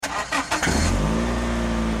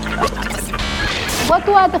What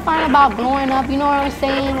do I define about growing up? You know what I'm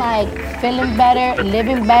saying? Like feeling better,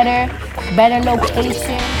 living better, better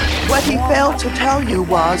location. What he failed to tell you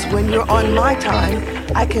was when you're on my time,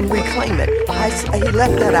 I can reclaim it. He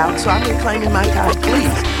left that out, so I'm reclaiming my time.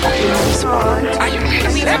 Please, can you respond?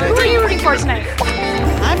 Who are you rooting for tonight?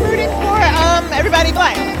 I'm rooting for everybody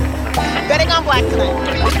black. Betting on black tonight.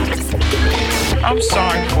 I'm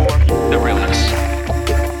sorry for the realness.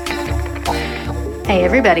 Hey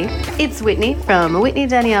everybody, it's Whitney from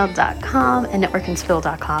WhitneyDanielle.com and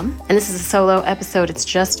NetworkandSpill.com. And this is a solo episode. It's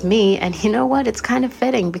just me. And you know what? It's kind of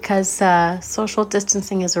fitting because social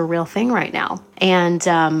distancing is a real thing right now. And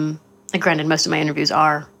granted, most of my interviews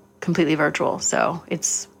are completely virtual. So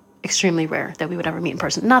it's extremely rare that we would ever meet in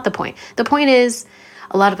person. Not the point. The point is,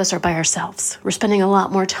 a lot of us are by ourselves. We're spending a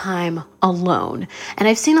lot more time alone. And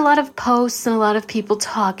I've seen a lot of posts and a lot of people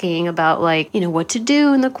talking about what to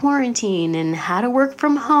do in the quarantine and how to work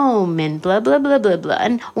from home and blah, blah, blah, blah, blah.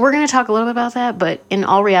 And we're going to talk a little bit about that. But in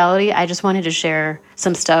all reality, I just wanted to share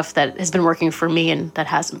some stuff that has been working for me and that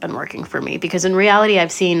hasn't been working for me. Because in reality,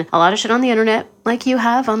 I've seen a lot of shit on the internet, like you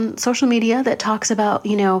have on social media, that talks about,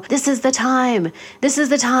 this is the time. This is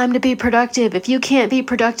the time to be productive. If you can't be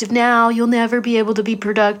productive now, you'll never be able to be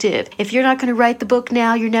productive. If you're not going to write the book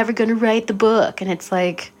now, you're never going to write the book. And it's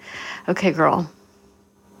like, okay, girl,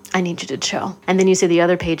 I need you to chill. And then you see the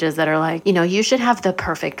other pages that are like, you should have the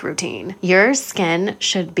perfect routine. Your skin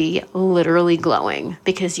should be literally glowing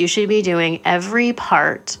because you should be doing every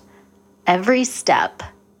part, every step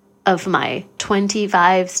of my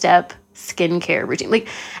 25-step skincare routine.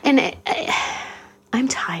 I'm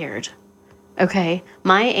tired. Okay?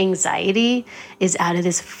 My anxiety is out of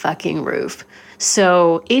this fucking roof.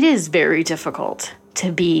 So it is very difficult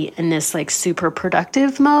to be in this super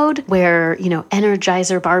productive mode where,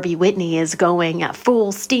 Energizer Barbie Whitney is going at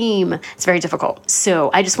full steam. It's very difficult. So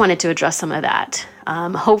I just wanted to address some of that.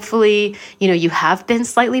 Hopefully, you have been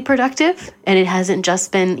slightly productive and it hasn't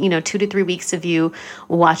just been, 2 to 3 weeks of you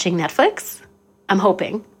watching Netflix. I'm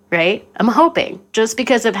hoping. Right? I'm hoping just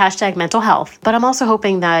because of / mental health, but I'm also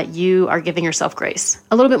hoping that you are giving yourself grace,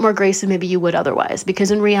 a little bit more grace than maybe you would otherwise,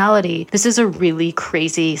 because in reality, this is a really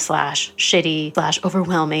crazy / shitty /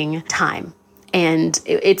 overwhelming time. And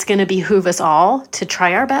it's going to behoove us all to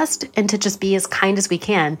try our best and to just be as kind as we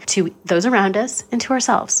can to those around us and to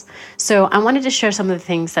ourselves. So I wanted to share some of the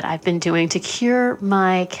things that I've been doing to cure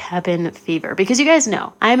my cabin fever, because you guys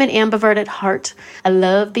know I'm an ambivert at heart. I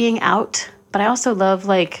love being out, but I also love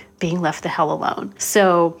being left the hell alone.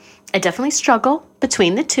 So I definitely struggle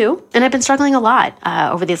between the two. And I've been struggling a lot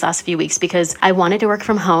over these last few weeks because I wanted to work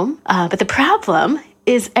from home. But the problem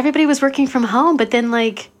is everybody was working from home, but then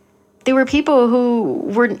there were people who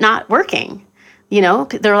were not working. There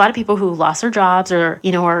are a lot of people who lost their jobs or,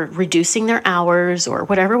 are reducing their hours or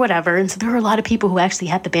whatever. And so there were a lot of people who actually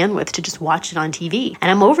had the bandwidth to just watch it on TV.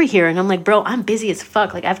 And I'm over here and I'm like, bro, I'm busy as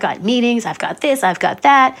fuck. I've got meetings, I've got this, I've got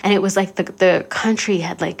that. And it was the country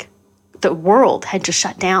had the world had just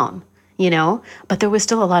shut down. But there was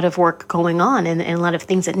still a lot of work going on and a lot of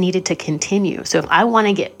things that needed to continue. So if I want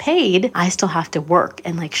to get paid, I still have to work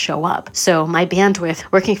and show up. So my bandwidth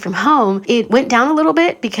working from home, it went down a little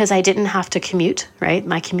bit because I didn't have to commute, right?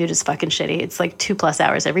 My commute is fucking shitty. It's 2+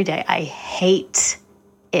 hours every day. I hate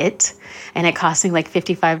it. And it cost me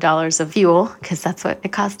 $55 of fuel because that's what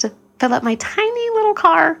it costs to fill up my tiny little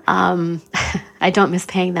car. I don't miss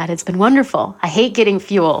paying that. It's been wonderful. I hate getting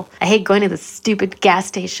fuel. I hate going to the stupid gas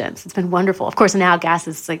stations. It's been wonderful. Of course, now gas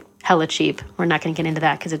is hella cheap. We're not going to get into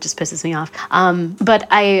that because it just pisses me off. But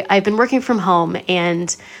I've been working from home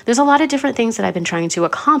and there's a lot of different things that I've been trying to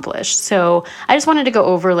accomplish. So I just wanted to go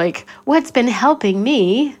over what's been helping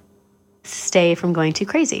me stay from going too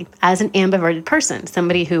crazy as an ambiverted person,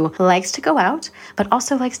 somebody who likes to go out, but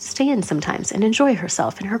also likes to stay in sometimes and enjoy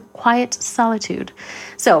herself in her quiet solitude.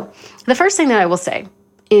 So the first thing that I will say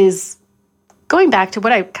is going back to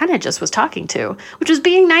what I kind of just was talking to, which was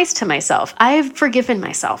being nice to myself. I've forgiven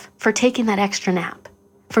myself for taking that extra nap,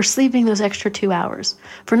 for sleeping those extra 2 hours,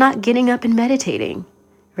 for not getting up and meditating,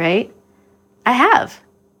 right? I have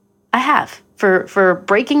for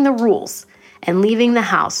breaking the rules and leaving the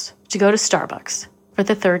house to go to Starbucks for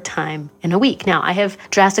the 3rd time in a week. Now, I have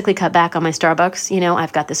drastically cut back on my Starbucks.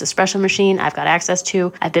 I've got this espresso machine I've got access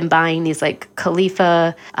to. I've been buying these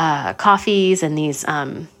Khalifa coffees and these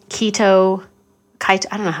keto, I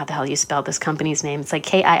don't know how the hell you spell this company's name. It's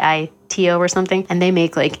KIITO or something. And they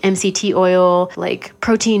make MCT oil,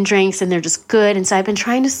 protein drinks, and they're just good. And so I've been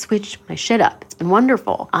trying to switch my shit up. It's been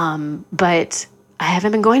wonderful. But I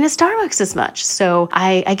haven't been going to Starbucks as much. So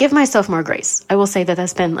I give myself more grace. I will say that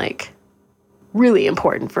that's been really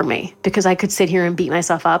important for me because I could sit here and beat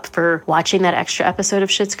myself up for watching that extra episode of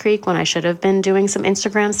Schitt's Creek when I should have been doing some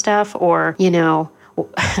Instagram stuff or,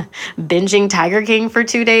 binging Tiger King for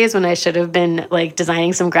 2 days when I should have been like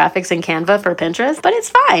designing some graphics in Canva for Pinterest, but it's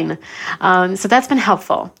fine. So that's been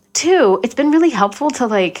helpful. 2, it's been really helpful to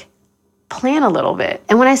like plan a little bit.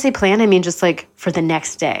 And when I say plan, I mean just like for the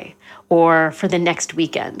next day or for the next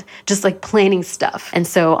weekend, just like planning stuff. And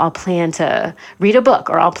so I'll plan to read a book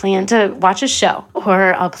or I'll plan to watch a show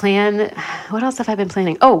or I'll plan, what else have I been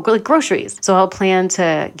planning? Oh, like groceries. So I'll plan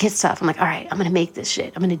to get stuff. I'm like, all right, I'm going to make this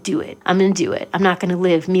shit. I'm going to do it. I'm going to do it. I'm not going to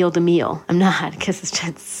live meal to meal. I'm not because this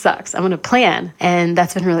shit sucks. I'm going to plan. And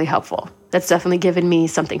that's been really helpful. That's definitely given me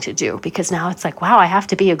something to do because now it's like, wow, I have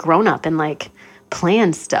to be a grown up and like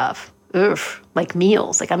plan stuff. Oof, like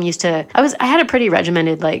meals. Like I'm used to, I had a pretty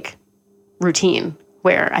regimented like routine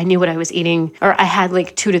where I knew what I was eating, or I had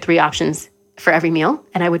like 2 to 3 options for every meal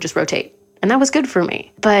and I would just rotate. And that was good for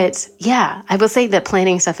me. But yeah, I will say that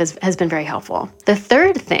planning stuff has been very helpful. The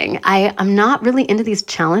third thing, I'm not really into these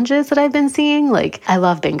challenges that I've been seeing. Like I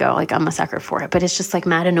love bingo, like I'm a sucker for it, but it's just like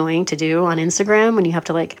mad annoying to do on Instagram when you have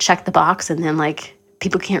to like check the box and then like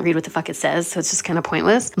people can't read what the fuck it says. So it's just kind of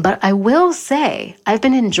pointless. But I will say I've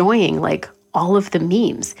been enjoying like all of the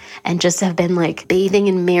memes and just have been like bathing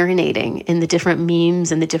and marinating in the different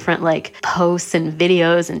memes and the different like posts and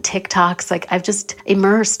videos and TikToks. Like I've just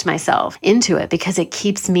immersed myself into it because it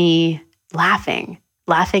keeps me laughing.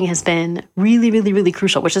 Laughing has been really, really, really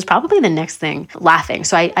crucial, which is probably the next thing, laughing.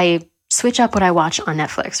 So I switch up what I watch on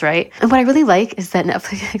Netflix, right? And what I really like is that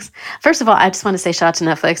Netflix, first of all, I just want to say shout out to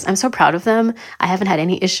Netflix. I'm so proud of them. I haven't had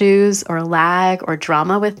any issues or lag or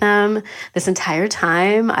drama with them this entire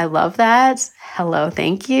time. I love that. Hello,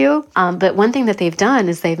 thank you. But one thing that they've done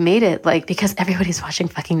is they've made it like, because everybody's watching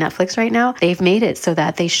fucking Netflix right now, they've made it so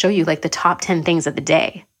that they show you like the top 10 things of the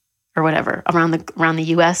day or whatever around the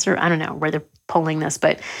US, or I don't know where they're polling this,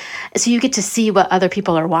 but so you get to see what other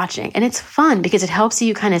people are watching. And it's fun because it helps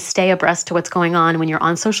you kind of stay abreast to what's going on when you're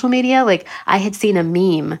on social media. Like I had seen a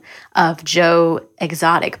meme of Joe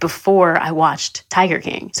Exotic before I watched Tiger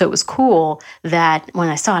King. So it was cool that when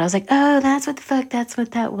I saw it, I was like, oh, that's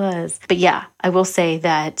what that was. But yeah, I will say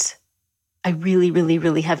that I really, really,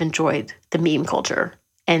 really have enjoyed the meme culture.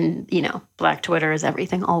 And, Black Twitter is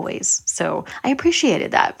everything always. So I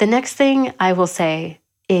appreciated that. The next thing I will say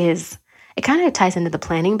is it kind of ties into the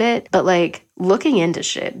planning bit, but like looking into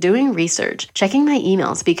shit, doing research, checking my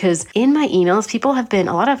emails, because in my emails,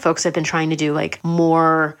 a lot of folks have been trying to do like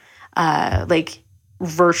more like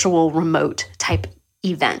virtual remote type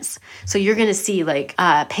events. So you're going to see like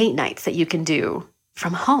paint nights that you can do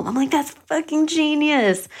from home. I'm like, that's fucking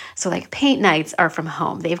genius. So like paint nights are from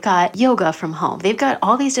home. They've got yoga from home. They've got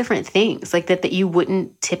all these different things like that you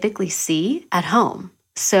wouldn't typically see at home.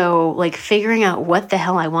 So like figuring out what the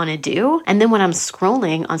hell I want to do. And then when I'm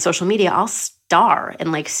scrolling on social media, I'll star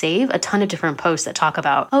and like save a ton of different posts that talk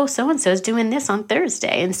about, oh, so-and-so is doing this on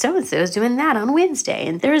Thursday and so-and-so is doing that on Wednesday.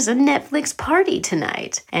 And there's a Netflix party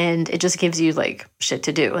tonight. And it just gives you like shit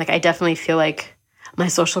to do. Like I definitely feel like my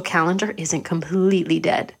social calendar isn't completely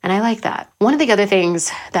dead. And I like that. One of the other things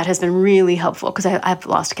that has been really helpful, because I've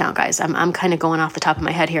lost count, guys. I'm kind of going off the top of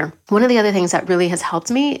my head here. One of the other things that really has helped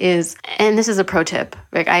me is, and this is a pro tip,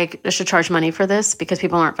 like I should charge money for this because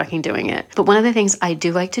people aren't fucking doing it. But one of the things I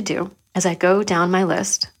do like to do is I go down my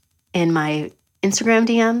list in my Instagram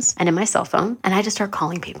DMs and in my cell phone, and I just start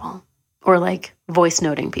calling people or like voice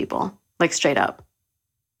noting people, like straight up.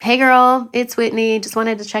 Hey girl, it's Whitney. Just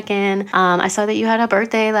wanted to check in. I saw that you had a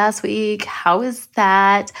birthday last week. How is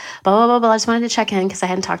that? Blah, blah, blah, blah. I just wanted to check in because I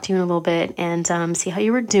hadn't talked to you in a little bit and see how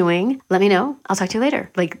you were doing. Let me know. I'll talk to you later.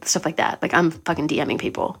 Like stuff like that. Like I'm fucking DMing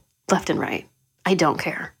people left and right. I don't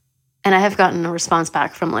care. And I have gotten a response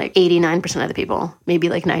back from like 89% of the people, maybe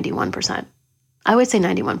like 91%. I would say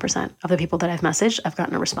 91% of the people that I've messaged, I've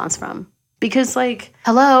gotten a response from. Because like,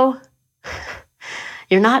 hello,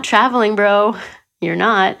 you're not traveling, bro. You're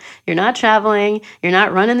not traveling. You're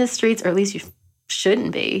not running the streets, or at least you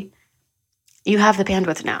shouldn't be. You have the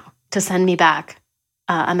bandwidth now to send me back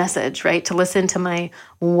a message, right? To listen to my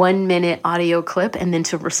 1-minute audio clip and then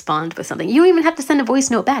to respond with something. You don't even have to send a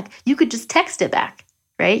voice note back. You could just text it back,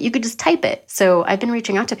 right? You could just type it. So I've been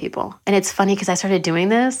reaching out to people. And it's funny because I started doing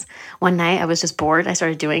this one night. I was just bored. I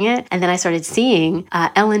started doing it. And then I started seeing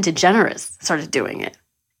Ellen DeGeneres started doing it.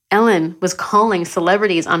 Ellen was calling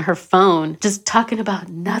celebrities on her phone, just talking about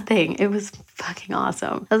nothing. It was fucking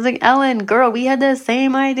awesome. I was like, Ellen, girl, we had the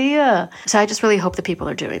same idea. So I just really hope that people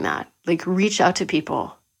are doing that. Like reach out to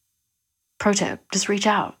people. Pro tip, just reach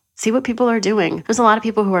out. See what people are doing. There's a lot of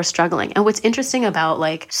people who are struggling. And what's interesting about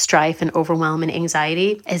like strife and overwhelm and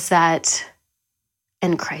anxiety is that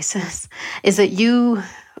in crisis is that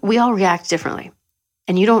we all react differently.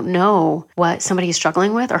 And you don't know what somebody is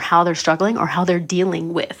struggling with or how they're struggling or how they're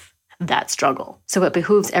dealing with that struggle. So it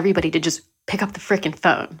behooves everybody to just pick up the freaking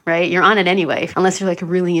phone, right? You're on it anyway, unless you're like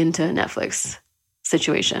really into Netflix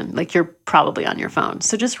situation. Like you're probably on your phone.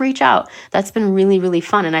 So just reach out. That's been really, really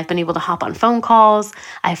fun. And I've been able to hop on phone calls.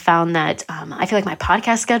 I found that I feel like my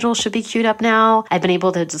podcast schedule should be queued up now. I've been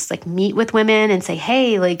able to just like meet with women and say,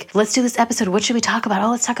 hey, like, let's do this episode. What should we talk about?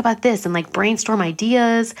 Oh, let's talk about this, and like brainstorm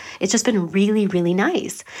ideas. It's just been really, really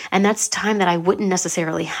nice. And that's time that I wouldn't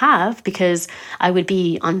necessarily have because I would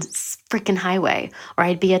be on freaking highway, or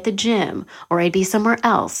I'd be at the gym, or I'd be somewhere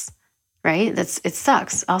else, right? It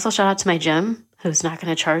sucks. Also, shout out to my gym, who's not going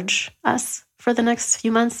to charge us for the next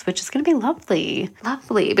few months, which is going to be lovely.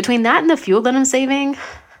 Lovely. Between that and the fuel that I'm saving,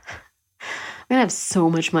 I'm going to have so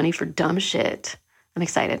much money for dumb shit. I'm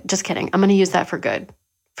excited. Just kidding. I'm going to use that for good,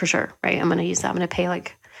 for sure, right? I'm going to use that. I'm going to pay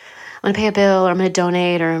a bill, or I'm going to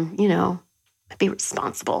donate, or, be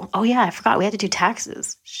responsible. Oh yeah, I forgot we had to do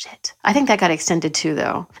taxes. Shit. I think that got extended too,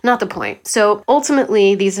 though. Not the point. So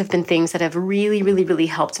ultimately, these have been things that have really, really, really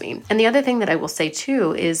helped me. And the other thing that I will say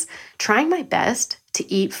too is trying my best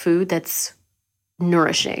to eat food that's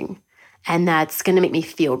nourishing and that's going to make me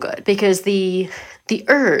feel good. Because the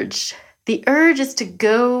urge is to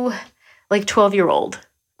go like 12-year-old.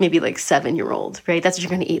 Maybe like 7-year-old, right? That's what you're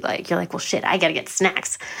going to eat like. You're like, well, shit, I got to get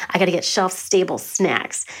snacks. I got to get shelf-stable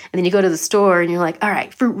snacks. And then you go to the store and you're like, all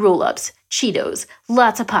right, fruit roll-ups, Cheetos,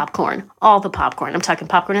 lots of popcorn, all the popcorn. I'm talking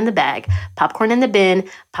popcorn in the bag, popcorn in the bin,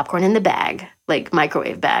 popcorn in the bag, like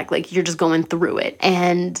microwave bag. Like you're just going through it.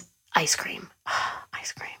 And ice cream,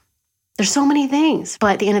 ice cream. There's so many things.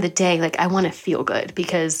 But at the end of the day, like I want to feel good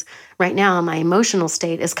because right now my emotional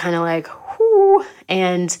state is kind of like, whoo,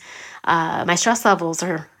 and my stress levels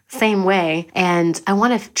are same way. And I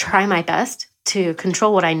want to try my best to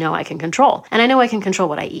control what I know I can control. And I know I can control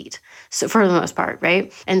what I eat. So for the most part,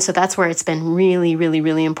 right? And so that's where it's been really, really,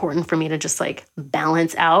 really important for me to just like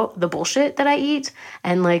balance out the bullshit that I eat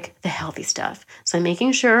and like the healthy stuff. So I'm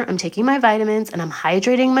making sure I'm taking my vitamins and I'm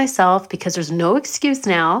hydrating myself because there's no excuse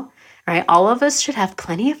now, right? All of us should have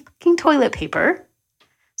plenty of fucking toilet paper.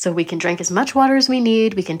 So we can drink as much water as we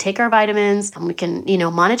need, we can take our vitamins, and we can,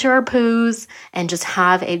 monitor our poos and just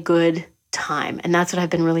have a good time. And that's what I've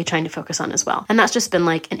been really trying to focus on as well. And that's just been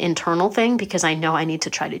like an internal thing because I know I need to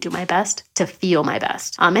try to do my best to feel my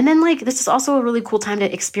best. And then like, this is also a really cool time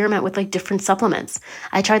to experiment with like different supplements.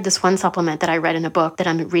 I tried this one supplement that I read in a book that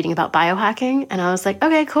I'm reading about biohacking. And I was like,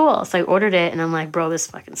 okay, cool. So I ordered it and I'm like, bro, this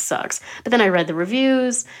fucking sucks. But then I read the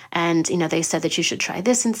reviews and, they said that you should try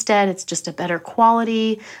this instead. It's just a better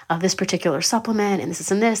quality of this particular supplement and this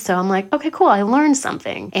and this. So I'm like, okay, cool. I learned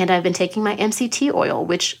something. And I've been taking my MCT oil,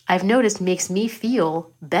 which I've noticed makes me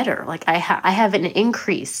feel better. Like I have an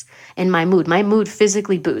increase in my mood. My mood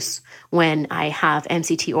physically boosts when I have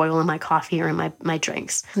MCT oil in my coffee or in my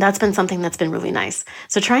drinks. That's been something that's been really nice.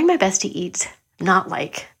 So trying my best to eat not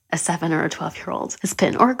like a 7 or a 12-year-old has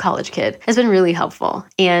been, or a college kid, has been really helpful.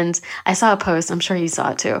 And I saw a post, I'm sure you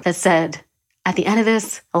saw it too, that said, at the end of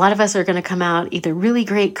this, a lot of us are going to come out either really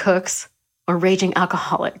great cooks or raging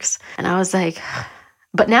alcoholics. And I was like,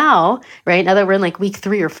 but now, right, now that we're in like week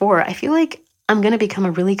 3 or 4, I feel like I'm going to become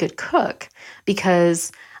a really good cook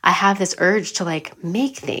because I have this urge to like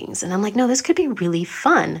make things. And I'm like, no, this could be really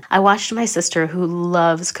fun. I watched my sister who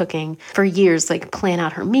loves cooking for years, like plan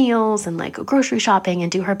out her meals and like go grocery shopping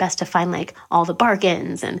and do her best to find like all the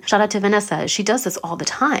bargains. And shout out to Vanessa. She does this all the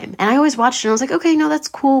time. And I always watched it and I was like, okay, no, that's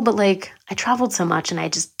cool. But like I traveled so much and I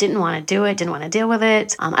just didn't want to do it, didn't want to deal with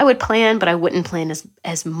it. I would plan, but I wouldn't plan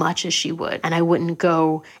as much as she would. And I wouldn't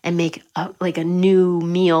go and make a new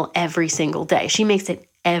meal every single day. She makes it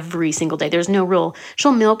every single day. There's no rule.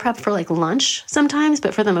 She'll meal prep for like lunch sometimes,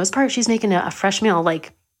 but for the most part, she's making a fresh meal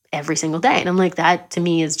like every single day. And I'm like, that to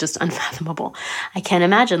me is just unfathomable. I can't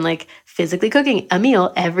imagine like physically cooking a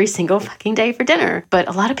meal every single fucking day for dinner. But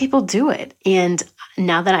a lot of people do it. And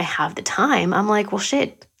now that I have the time, I'm like, well,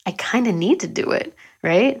 shit, I kind of need to do it,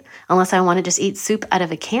 right? Unless I want to just eat soup out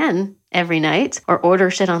of a can every night or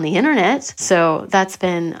order shit on the internet. So that's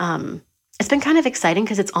been, it's been kind of exciting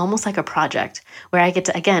because it's almost like a project where I get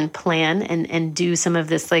to, again, plan and do some of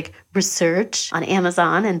this like research on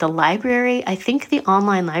Amazon and the library. I think the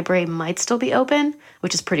online library might still be open,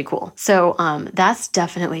 which is pretty cool. So that's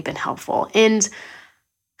definitely been helpful. And,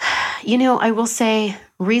 I will say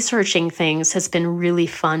researching things has been really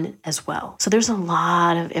fun as well. So there's a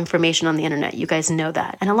lot of information on the internet. You guys know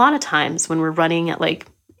that. And a lot of times when we're running at like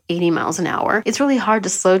 80 miles an hour, it's really hard to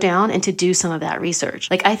slow down and to do some of that research.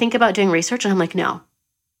 Like I think about doing research and I'm like, no,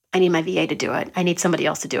 I need my VA to do it. I need somebody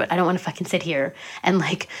else to do it. I don't want to fucking sit here and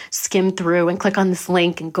like skim through and click on this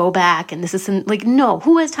link and go back. And this isn't like, no,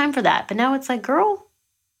 who has time for that? But now it's like, girl,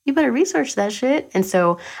 you better research that shit. And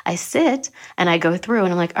so I sit and I go through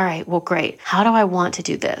and I'm like, all right, well, great. How do I want to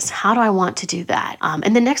do this? How do I want to do that?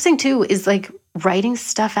 And the next thing too is like writing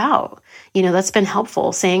stuff out. That's been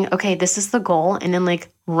helpful, saying, okay, this is the goal. And then like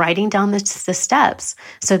writing down the steps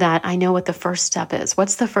so that I know what the first step is.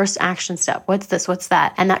 What's the first action step? What's this? What's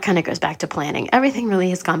that? And that kind of goes back to planning. Everything really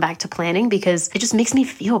has gone back to planning because it just makes me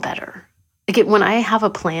feel better. Like when I have a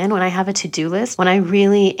plan, when I have a to-do list, when I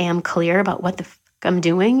really am clear about what the I'm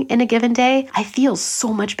doing in a given day, I feel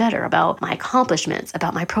so much better about my accomplishments,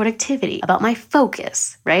 about my productivity, about my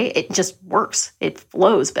focus, right? It just works. It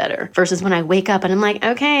flows better versus when I wake up and I'm like,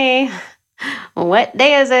 okay, what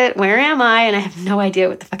day is it? Where am I? And I have no idea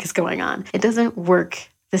what the fuck is going on. It doesn't work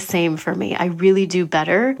the same for me. I really do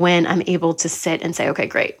better when I'm able to sit and say, okay,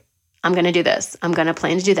 great. I'm going to do this. I'm going to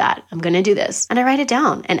plan to do that. I'm going to do this. And I write it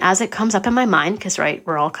down. And as it comes up in my mind, because, right,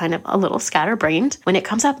 we're all kind of a little scatterbrained. When it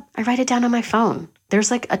comes up, I write it down on my phone. There's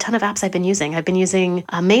like a ton of apps I've been using. I've been using,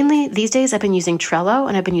 mainly these days, I've been using Trello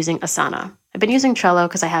and I've been using Asana. I've been using Trello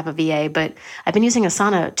because I have a VA, but I've been using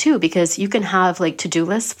Asana too because you can have like to-do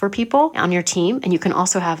lists for people on your team and you can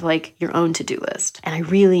also have like your own to-do list. And I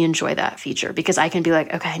really enjoy that feature because I can be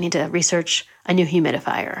like, okay, I need to research a new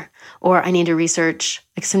humidifier or I need to research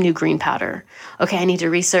like some new green powder. Okay, I need to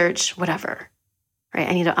research whatever,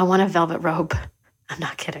 right? I want a velvet robe. I'm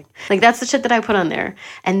not kidding. Like that's the shit that I put on there.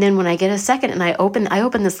 And then when I get a second and I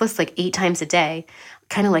open this list like 8 times a day,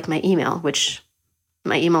 kind of like my email, which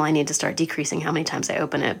my email, I need to start decreasing how many times I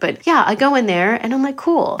open it. But yeah, I go in there and I'm like,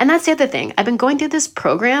 cool. And that's the other thing. I've been going through this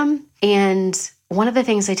program and one of the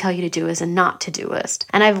things they tell you to do is a not to-do list.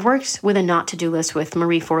 And I've worked with a not to-do list with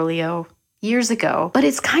Marie Forleo years ago, but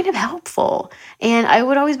it's kind of helpful. And I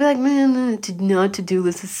would always be like, man, not to-do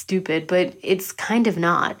list is stupid, but it's kind of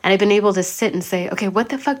not. And I've been able to sit and say, okay, what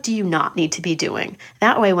the fuck do you not need to be doing?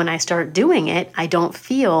 That way, when I start doing it, I don't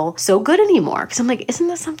feel so good anymore. Because I'm like, isn't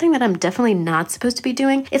this something that I'm definitely not supposed to be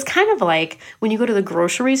doing? It's kind of like when you go to the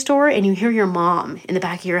grocery store and you hear your mom in the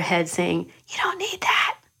back of your head saying, you don't need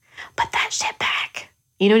that. Put that shit back.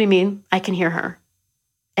 You know what I mean? I can hear her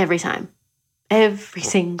every time. Every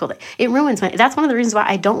single day. It ruins that's one of the reasons why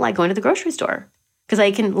I don't like going to the grocery store because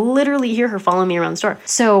I can literally hear her following me around the store.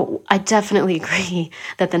 So I definitely agree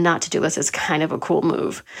that the not to-do list is kind of a cool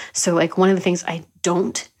move. So like one of the things I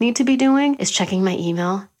don't need to be doing is checking my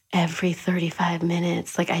email every 35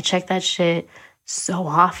 minutes. Like I check that shit so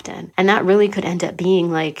often. And that really could end up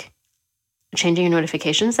being like changing your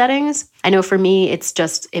notification settings. I know for me, it's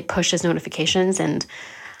just, it pushes notifications and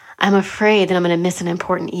I'm afraid that I'm going to miss an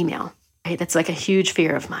important email. Right? That's like a huge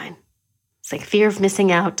fear of mine. It's like fear of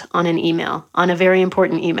missing out on an email, on a very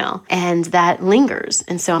important email. And that lingers.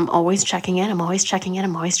 And so I'm always checking it. I'm always checking it.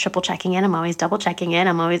 I'm always triple checking it. I'm always double checking it.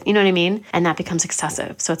 I'm always, you know what I mean? And that becomes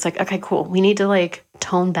excessive. So it's like, okay, cool. We need to like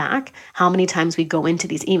tone back how many times we go into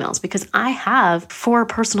these emails because I have 4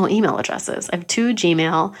 personal email addresses. I have 2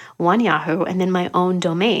 Gmail, 1 Yahoo, and then my own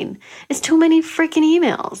domain. It's too many freaking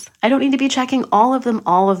emails. I don't need to be checking all of them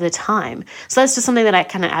all of the time. So that's just something that I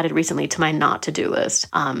kind of added recently to my not to-do list.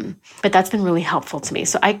 But that's been really helpful to me.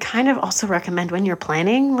 So I kind of also recommend when you're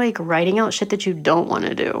planning, like writing out shit that you don't want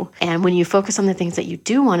to do. And when you focus on the things that you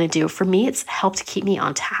do want to do, for me, it's helped keep me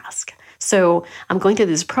on task. So I'm going through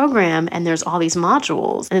this program and there's all these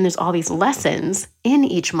modules and then there's all these lessons in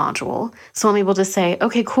each module. So I'm able to say,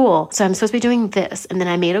 okay, cool. So I'm supposed to be doing this. And then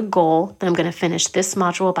I made a goal that I'm going to finish this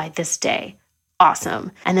module by this day.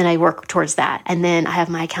 Awesome. And then I work towards that. And then I have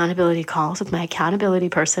my accountability calls with my accountability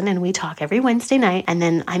person and we talk every Wednesday night. And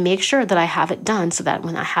then I make sure that I have it done so that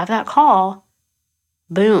when I have that call,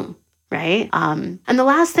 boom, right? And the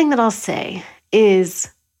last thing that I'll say is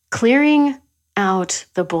clearing out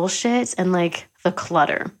the bullshit and like the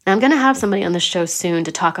clutter. Now, I'm going to have somebody on the show soon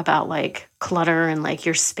to talk about like clutter and like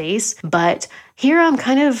your space, but here I'm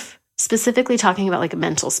kind of specifically talking about like a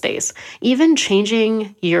mental space, even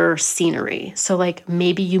changing your scenery. So like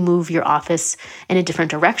maybe you move your office in a different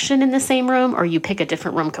direction in the same room, or you pick a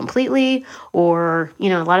different room completely, or, you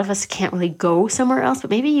know, a lot of us can't really go somewhere else, but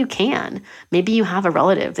maybe you can. Maybe you have a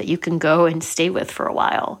relative that you can go and stay with for a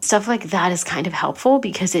while. Stuff like that is kind of helpful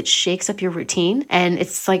because it shakes up your routine. And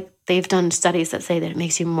it's like they've done studies that say that it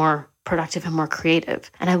makes you more productive and more creative.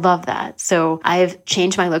 And I love that. So I've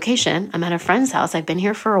changed my location. I'm at a friend's house. I've been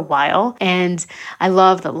here for a while and I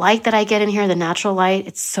love the light that I get in here, the natural light.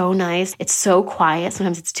 It's so nice. It's so quiet.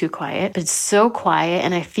 Sometimes it's too quiet, but it's so quiet.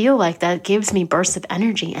 And I feel like that gives me bursts of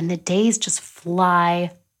energy and the days just fly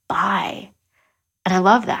by. And I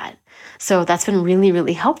love that. So that's been really,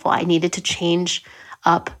 really helpful. I needed to change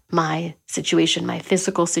up my situation. My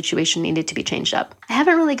physical situation needed to be changed up. I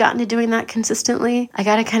haven't really gotten to doing that consistently. I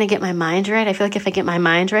got to kind of get my mind right. I feel like if I get my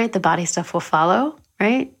mind right, the body stuff will follow,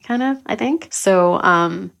 right? Kind of, I think.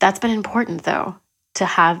 So that's been important though, to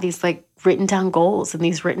have these like written down goals and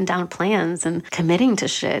these written down plans and committing to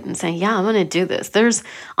shit and saying, yeah, I'm going to do this. There's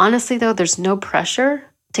honestly though, there's no pressure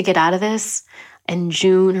to get out of this in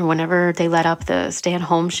June or whenever they let up the stay at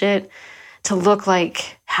home shit to look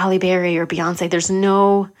like Halle Berry or Beyonce. There's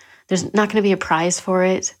not going to be a prize for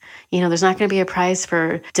it. There's not going to be a prize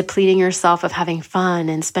for depleting yourself of having fun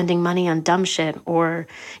and spending money on dumb shit or,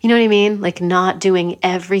 you know what I mean? Like not doing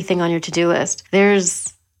everything on your to-do list.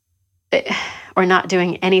 Or not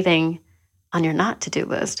doing anything on your not to-do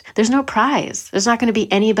list. There's no prize. There's not going to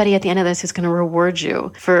be anybody at the end of this who's going to reward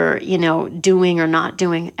you for, doing or not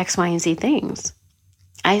doing X, Y, and Z things.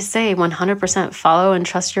 I say 100% follow and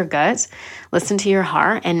trust your gut, listen to your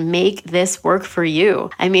heart, and make this work for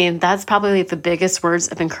you. I mean, that's probably the biggest words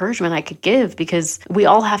of encouragement I could give because we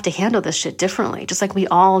all have to handle this shit differently. Just like we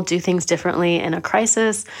all do things differently in a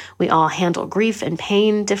crisis, we all handle grief and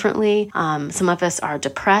pain differently. Some of us are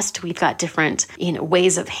depressed. We've got different,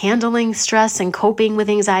 ways of handling stress and coping with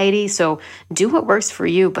anxiety. So do what works for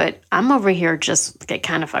you, but I'm over here just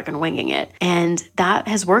kind of fucking winging it. And that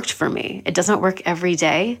has worked for me. It doesn't work every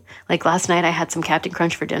day. Like last night I had some Captain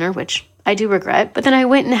Crunch for dinner, which I do regret, but then I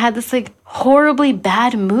went and had this like horribly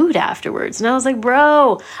bad mood afterwards. And I was like,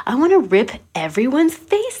 bro, I want to rip everyone's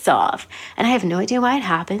face off. And I have no idea why it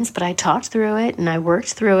happens, but I talked through it and I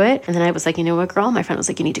worked through it. And then I was like, you know what, girl? My friend was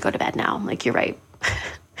like, you need to go to bed now. I'm like, you're right.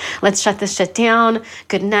 Let's shut this shit down.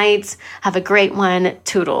 Good night. Have a great one.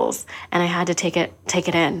 Toodles. And I had to take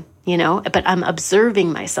it in. But I'm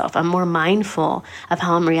observing myself. I'm more mindful of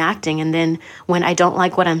how I'm reacting. And then when I don't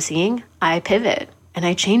like what I'm seeing, I pivot and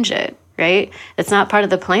I change it, right? It's not part of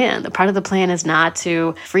the plan. The part of the plan is not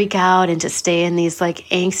to freak out and to stay in these like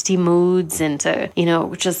angsty moods and to,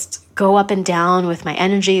 just go up and down with my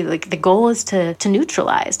energy. Like the goal is to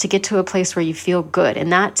neutralize, to get to a place where you feel good.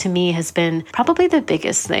 And that to me has been probably the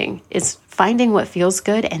biggest thing is finding what feels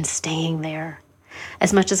good and staying there.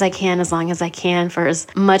 As much as I can, as long as I can, for as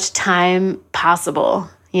much time possible,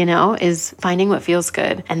 is finding what feels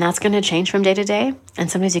good. And that's going to change from day to day. And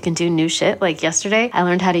sometimes you can do new shit. Like yesterday, I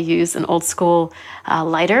learned how to use an old school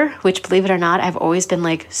lighter, which believe it or not, I've always been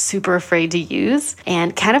like super afraid to use.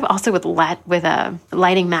 And kind of also with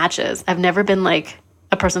lighting matches. I've never been like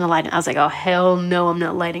a person to light. I was like, oh, hell no, I'm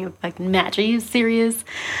not lighting like match. Are you serious?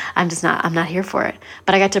 I'm not here for it.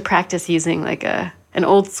 But I got to practice using like an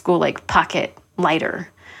old school like pocket lighter.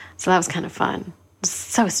 So that was kind of fun.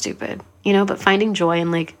 So stupid, but finding joy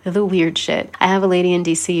in like the weird shit. I have a lady in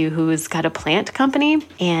DC who's got a plant company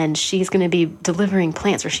and she's going to be delivering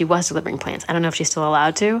plants, or she was delivering plants. I don't know if she's still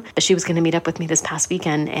allowed to, but she was going to meet up with me this past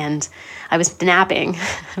weekend and I was napping.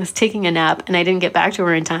 I was taking a nap and I didn't get back to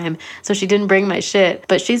her in time. So she didn't bring my shit,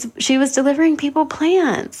 but she was delivering people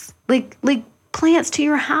plants. Like plants to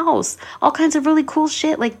your house, all kinds of really cool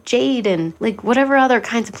shit like jade and like whatever other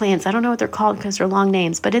kinds of plants. I don't know what they're called because they're long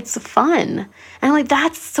names, but it's fun. And I'm like,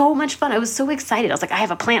 that's so much fun. I was so excited. I was like, I have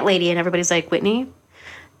a plant lady. And everybody's like, Whitney,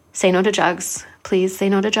 say no to jugs. Please say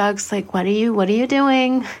no to jugs. Like, what are you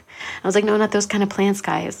doing? I was like, no, not those kind of plants,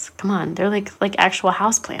 guys. Come on. They're like actual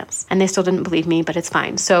house plants. And they still didn't believe me, but it's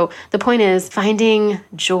fine. So the point is finding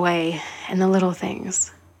joy in the little things,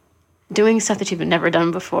 doing stuff that you've never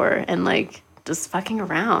done before and like, just fucking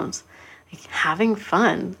around, like having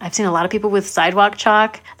fun. I've seen a lot of people with sidewalk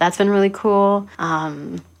chalk. That's been really cool.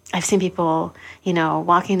 I've seen people,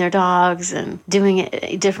 walking their dogs and doing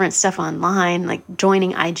different stuff online, like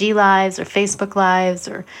joining IG lives or Facebook lives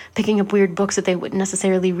or picking up weird books that they wouldn't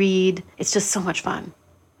necessarily read. It's just so much fun.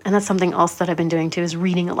 And that's something else that I've been doing too, is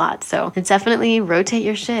reading a lot. So it's definitely rotate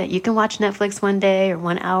your shit. You can watch Netflix one day or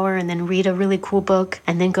 1 hour and then read a really cool book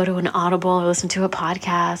and then go to an Audible or listen to a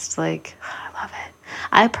podcast. Like, I love it.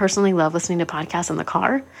 I personally love listening to podcasts in the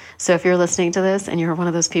car. So if you're listening to this and you're one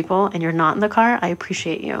of those people and you're not in the car, I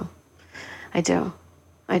appreciate you. I do.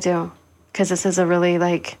 Because this is a really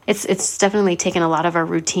it's definitely taken a lot of our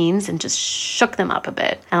routines and just shook them up a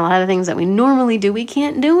bit. And a lot of the things that we normally do, we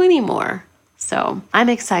can't do anymore. So I'm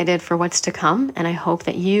excited for what's to come, and I hope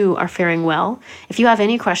that you are faring well. If you have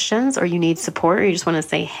any questions or you need support or you just want to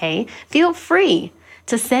say, hey, feel free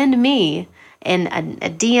to send me a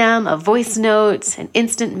DM, a voice note, an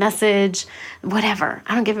instant message, whatever.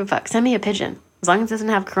 I don't give a fuck. Send me a pigeon. As long as it doesn't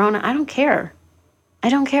have corona, I don't care. I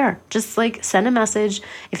don't care. Just like send a message.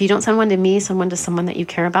 If you don't send one to me, send one to someone that you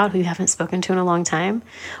care about who you haven't spoken to in a long time,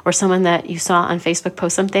 or someone that you saw on Facebook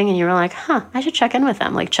post something and you were like, I should check in with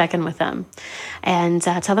them. Like, check in with them and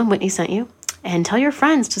tell them Whitney sent you. And tell your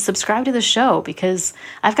friends to subscribe to the show because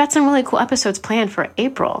I've got some really cool episodes planned for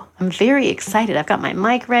April. I'm very excited. I've got my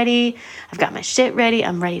mic ready. I've got my shit ready.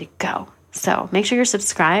 I'm ready to go. So make sure you're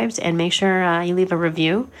subscribed and make sure you leave a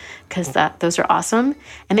review because those are awesome.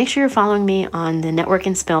 And make sure you're following me on the Network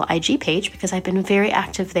and Spill IG page because I've been very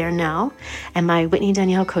active there now, and my Whitney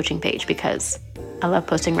Danielle coaching page because I love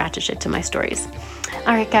posting ratchet shit to my stories.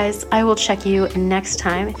 All right, guys, I will check you next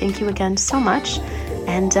time. Thank you again so much,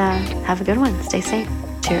 and have a good one. Stay safe.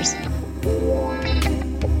 Cheers.